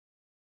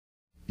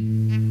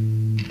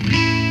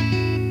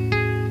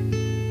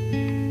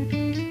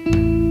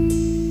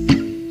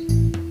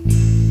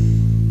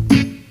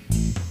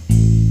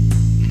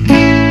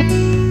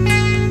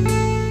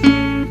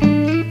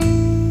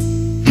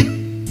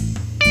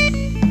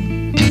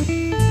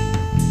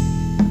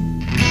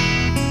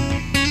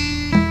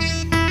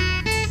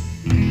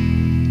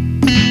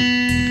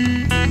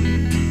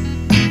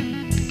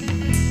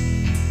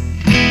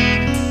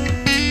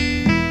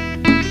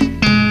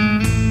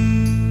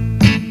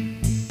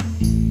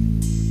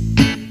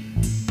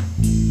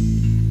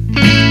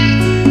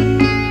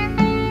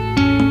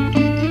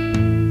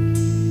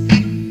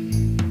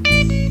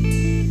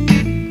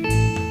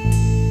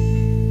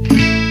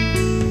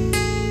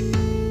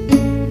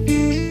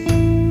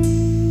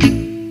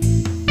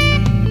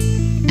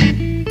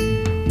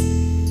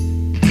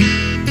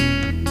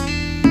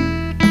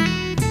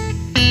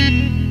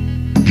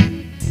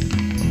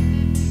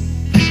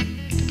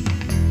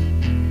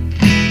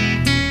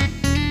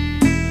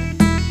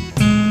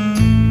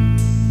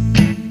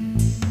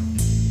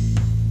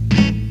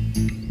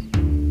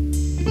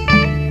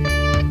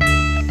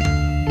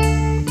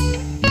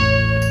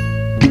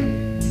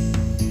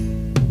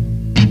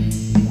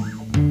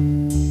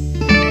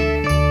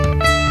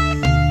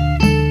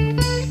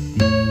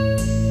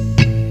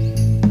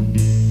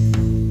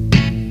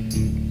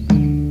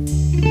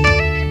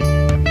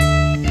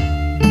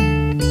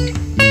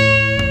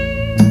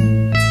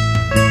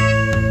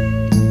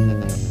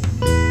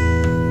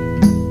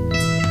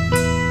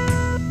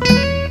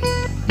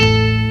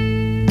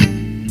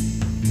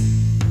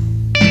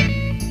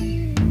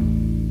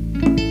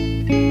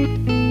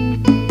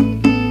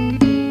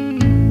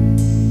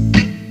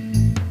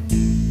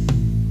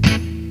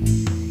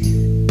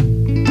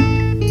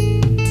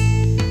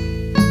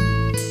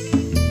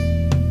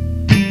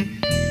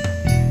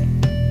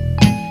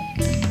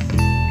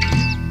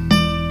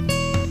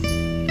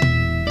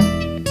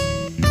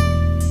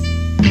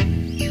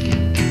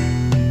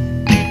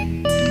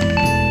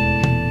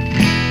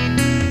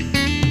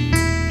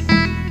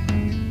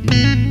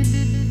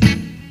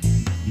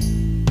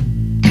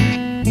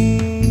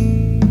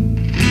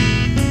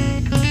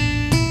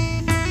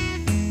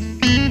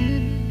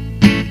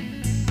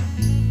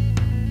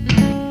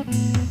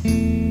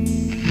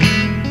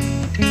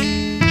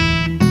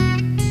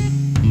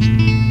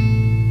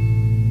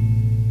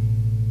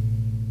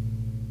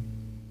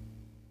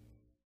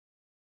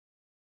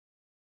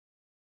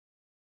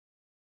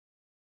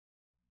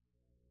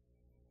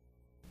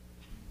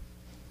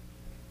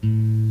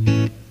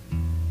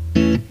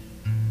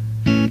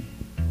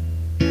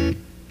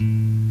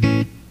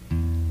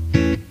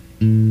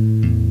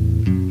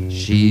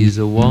She's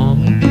a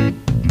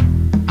woman,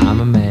 I'm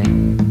a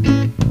man.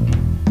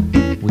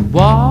 We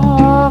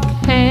walk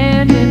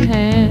hand in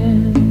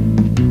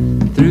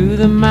hand through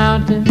the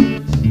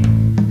mountains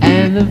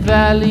and the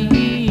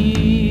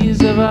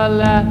valleys of our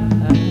life.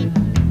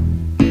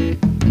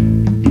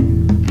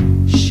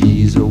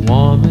 She's a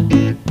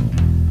woman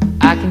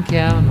I can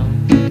count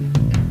on,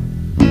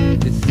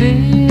 through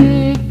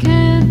thick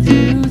and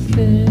through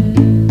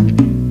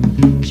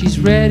thin. She's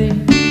ready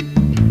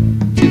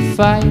to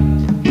fight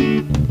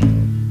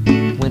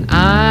when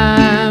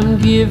I'm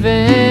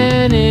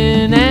giving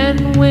in,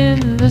 and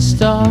when the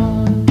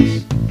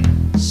stars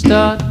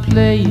start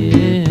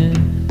playing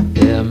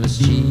their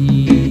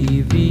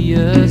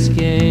mischievous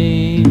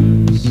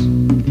games.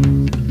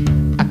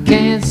 I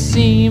can't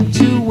seem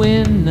to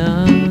win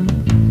none.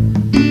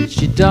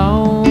 She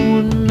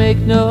don't make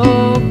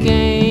no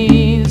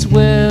gains.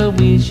 Well,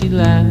 she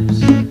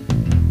laughs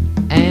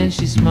and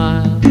she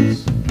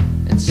smiles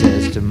and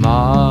says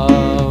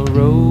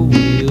tomorrow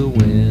we'll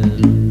win.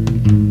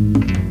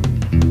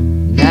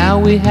 Now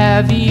we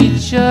have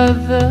each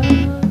other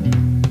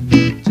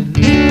to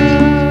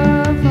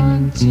love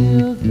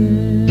until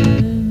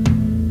then.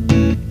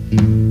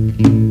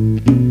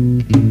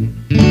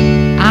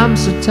 I'm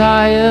so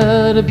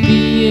tired of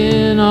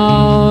being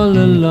all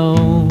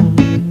alone,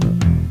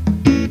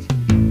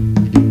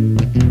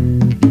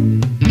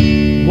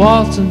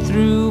 waltzing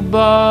through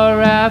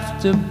bar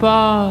after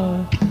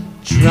bar,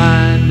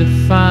 trying to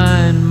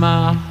find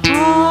my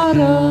heart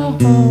a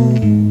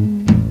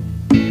home.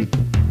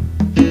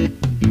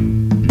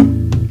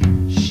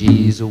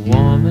 She's a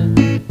woman,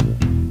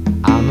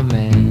 I'm a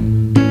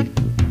man.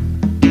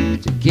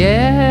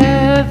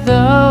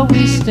 Together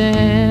we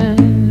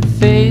stand,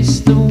 face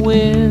the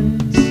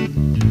winds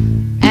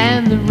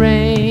and the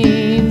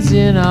rains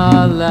in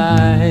our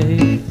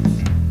life.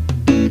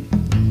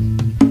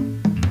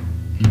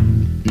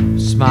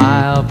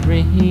 Smile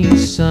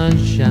brings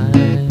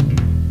sunshine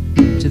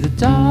to the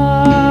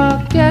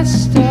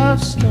darkest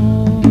of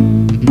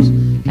storms,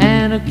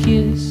 and a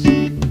kiss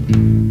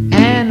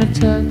and a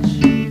touch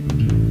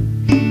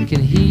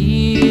can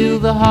heal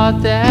the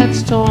heart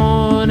that's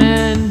torn.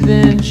 And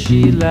then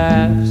she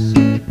laughs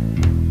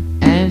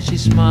and she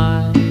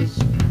smiles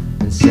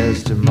and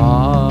says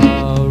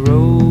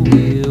tomorrow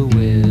we'll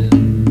win.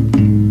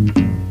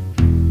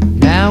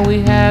 Now we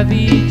have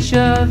each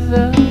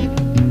other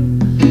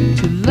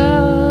to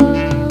love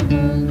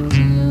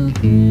until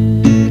then.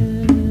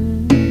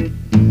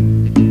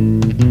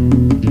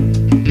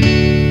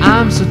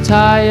 I'm so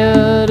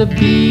tired of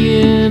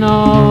being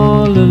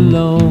all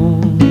alone,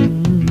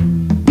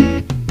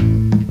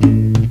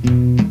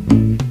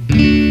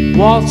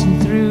 waltzing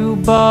through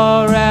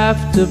bar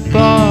after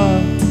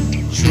bar,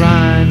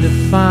 trying to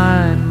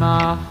find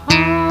my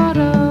heart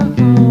a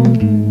home.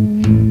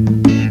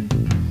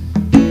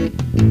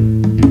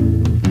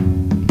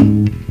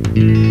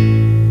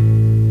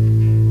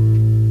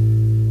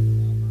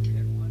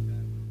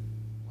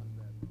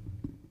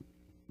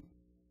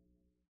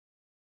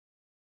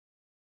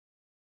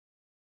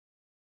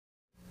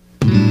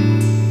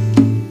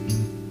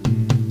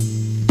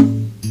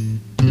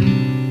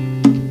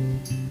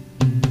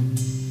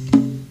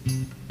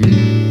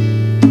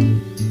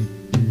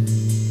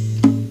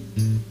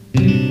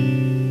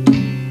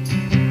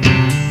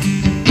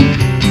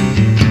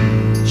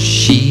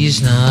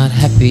 She's not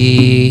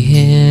happy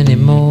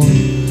anymore,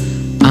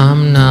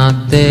 I'm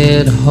not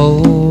there to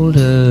hold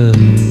her.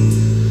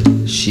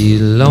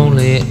 She's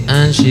lonely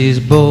and she's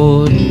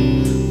bored,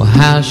 well,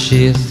 how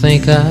she'll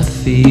think I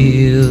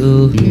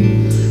feel.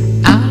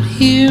 Out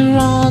here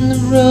on the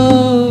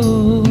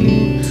road,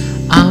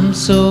 I'm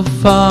so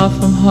far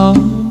from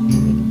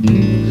home,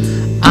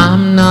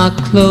 I'm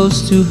not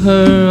close to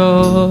her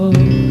or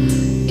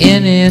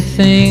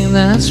anything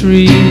that's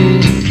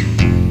real.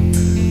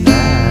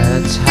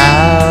 That's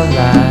how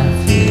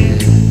life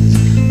is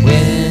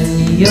when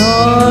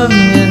you're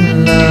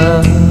in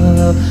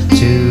love.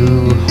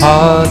 Two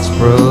hearts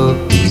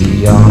broke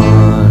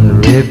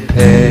beyond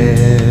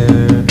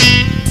repair.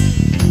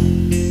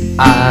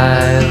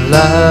 I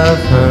love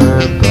her,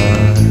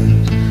 but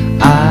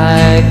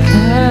I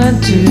can't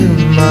do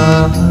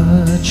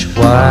much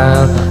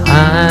while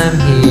I'm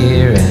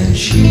here and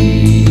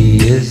she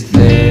is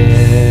there.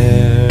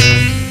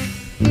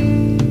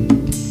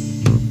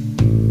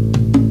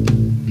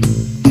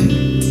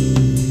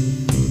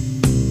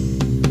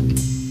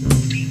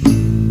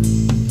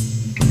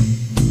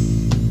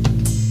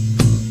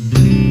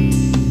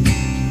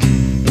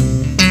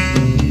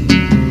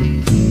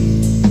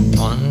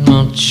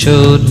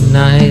 Show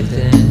tonight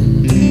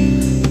and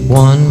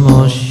one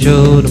more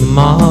show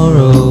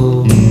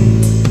tomorrow,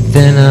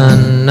 then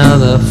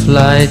another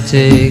flight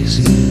takes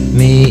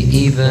me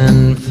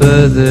even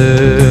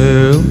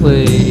further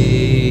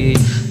away.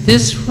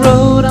 This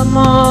road I'm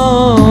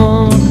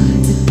on,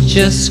 it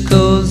just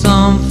goes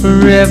on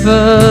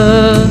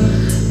forever.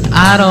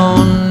 I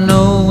don't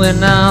know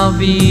when I'll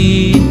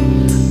be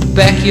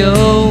back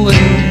your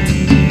way.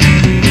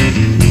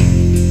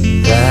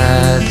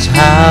 That's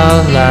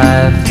how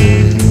life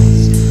is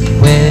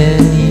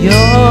when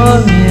you're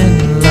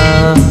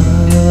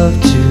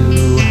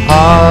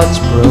heart's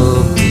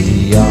broke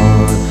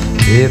beyond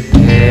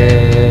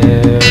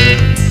repair.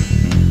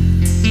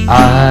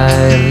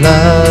 I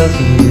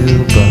love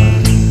you,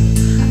 but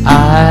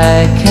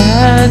I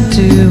can't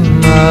do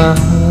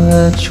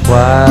much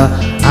while